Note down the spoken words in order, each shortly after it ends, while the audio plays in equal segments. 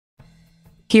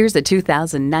Here's a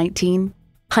 2019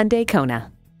 Hyundai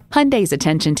Kona. Hyundai's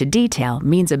attention to detail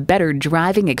means a better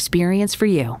driving experience for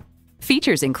you.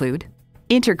 Features include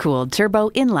intercooled turbo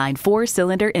inline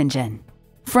 4-cylinder engine,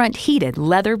 front heated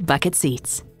leather bucket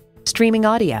seats, streaming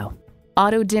audio,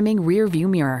 auto-dimming rear view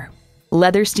mirror,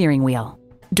 leather steering wheel,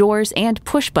 doors and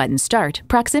push-button start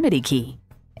proximity key,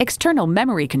 external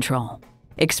memory control,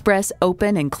 express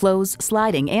open and close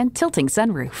sliding and tilting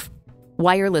sunroof,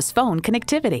 wireless phone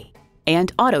connectivity,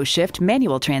 and auto-shift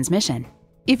manual transmission.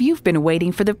 If you've been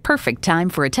waiting for the perfect time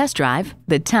for a test drive,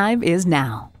 the time is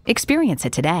now. Experience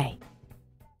it today.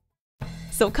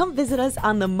 So come visit us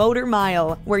on the Motor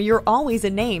Mile, where you're always a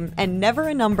name and never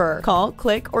a number. Call,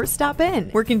 click, or stop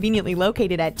in. We're conveniently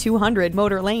located at 200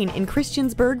 Motor Lane in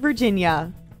Christiansburg,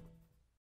 Virginia.